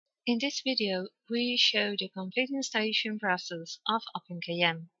In this video, we show the complete installation process of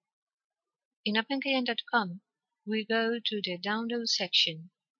OpenKM. In OpenKM.com, we go to the Download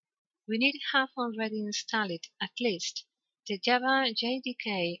section. We need to have already installed at least the Java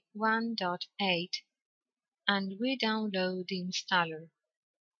JDK 1.8, and we download the installer.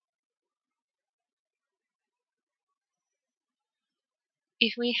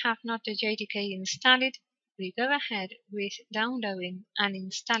 If we have not the JDK installed, we go ahead with downloading and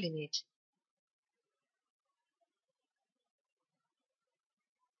installing it.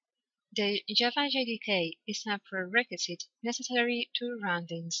 The Java JDK is a prerequisite necessary to run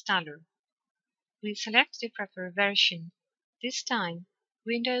the installer. We select the proper version, this time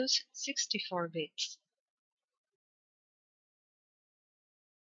Windows 64 bits.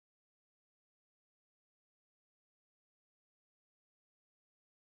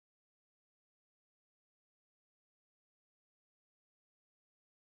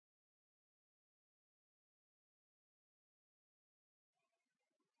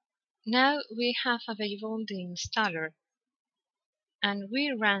 Now we have available the installer, and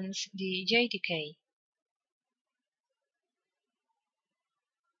we run the JDK.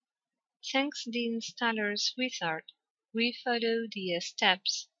 Thanks the installer's wizard, we follow the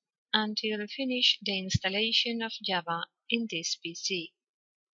steps until finish the installation of Java in this PC.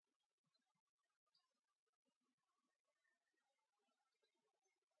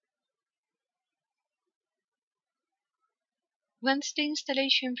 Once the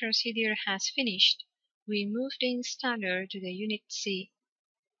installation procedure has finished, we move the installer to the Unit C.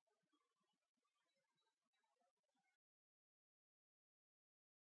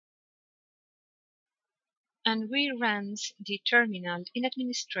 And we run the terminal in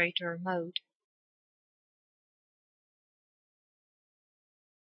administrator mode.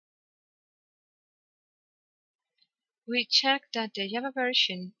 We check that the Java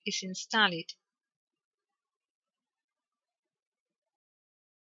version is installed.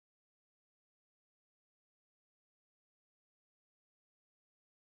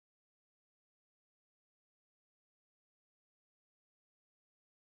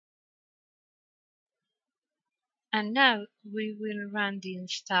 And now we will run the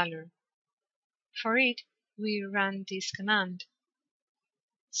installer. For it, we run this command.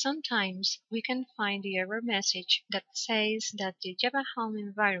 Sometimes we can find the error message that says that the Java home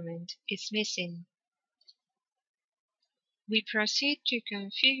environment is missing. We proceed to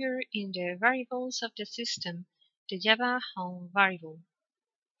configure in the variables of the system the Java home variable.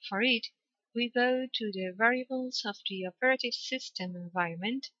 For it, we go to the variables of the operating system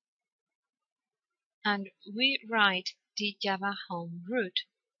environment, and we write the Java home root.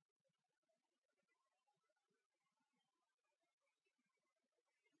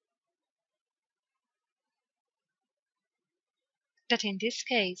 That in this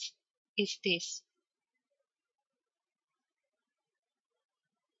case is this.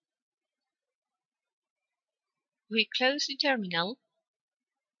 We close the terminal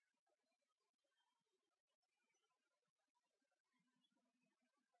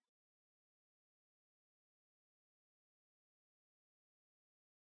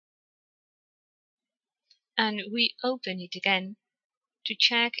and we open it again to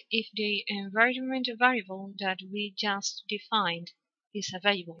check if the environment variable that we just defined is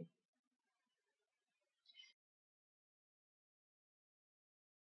available.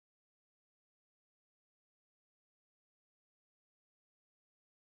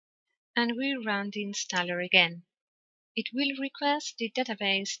 And we run the installer again. It will request the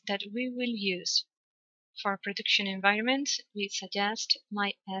database that we will use. For production environments, we suggest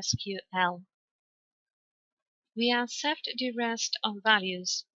MySQL. We accept the rest of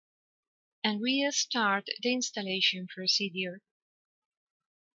values, and we start the installation procedure.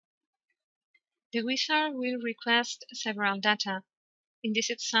 The wizard will request several data. In this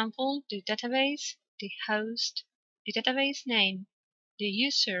example, the database, the host, the database name, the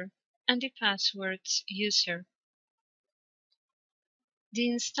user, and the passwords user. The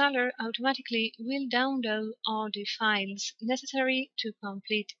installer automatically will download all the files necessary to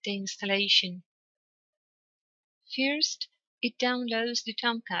complete the installation. First, it downloads the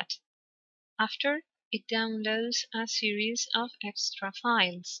Tomcat. After, it downloads a series of extra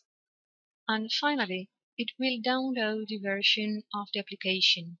files. And finally, it will download the version of the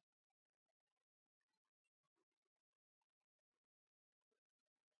application.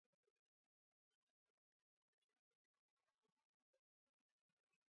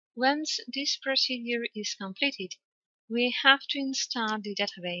 Once this procedure is completed, we have to install the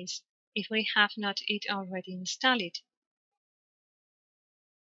database if we have not it already installed.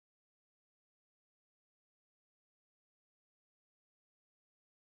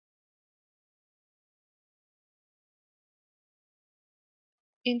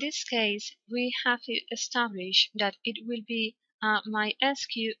 In this case, we have to establish that it will be a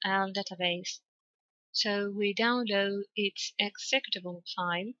MySQL database. So we download its executable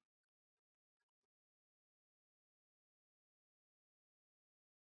file.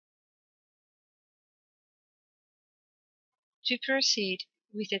 To proceed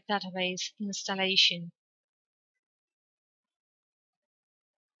with the database installation.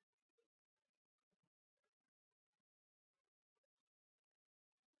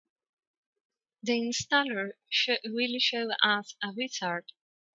 The installer will show us a wizard.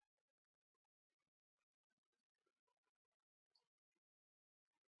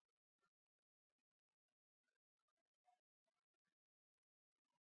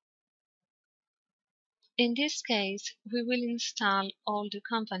 In this case, we will install all the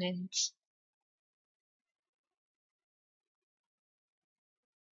components.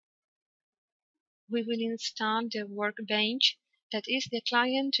 We will install the workbench, that is the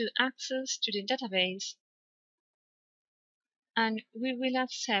client to access to the database, and we will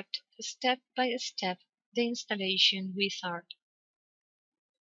accept step by step the installation wizard.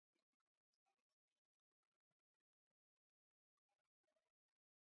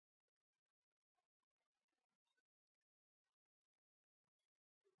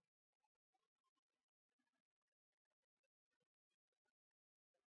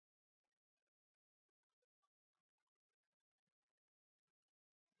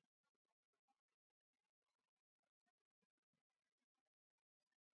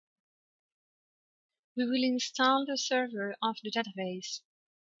 We will install the server of the database.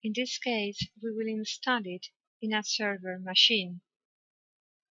 In this case, we will install it in a server machine.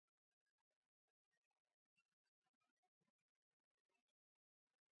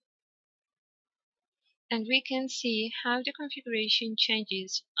 And we can see how the configuration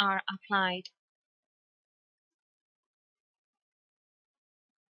changes are applied.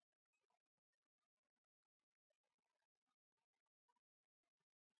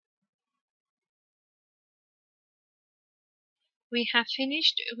 We have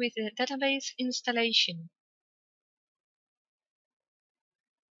finished with the database installation.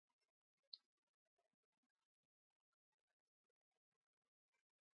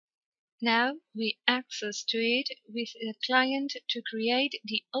 Now we access to it with the client to create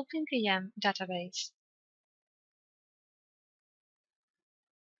the OpenKM database.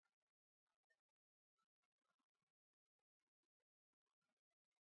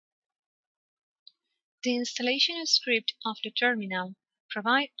 The installation script of the terminal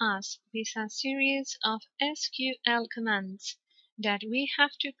provides us with a series of SQL commands that we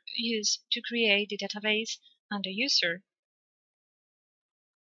have to use to create the database and the user.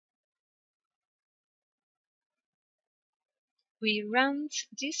 We run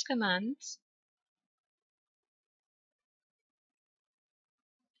these commands.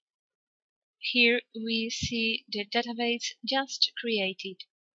 Here we see the database just created.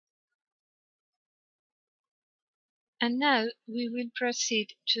 And now we will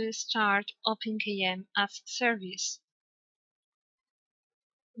proceed to start OpenKM as service.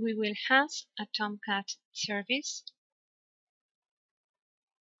 We will have a Tomcat service.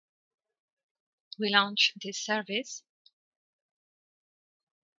 We launch this service.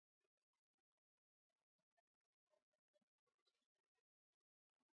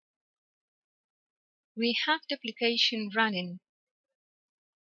 We have the application running,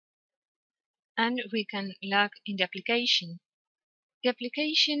 and we can log in the application. The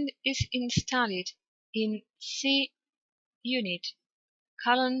application is installed in C unit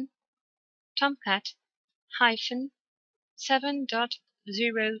Tomcat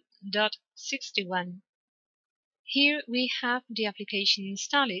 7.0.61. Here we have the application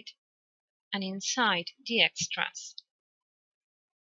installed, and inside the extras.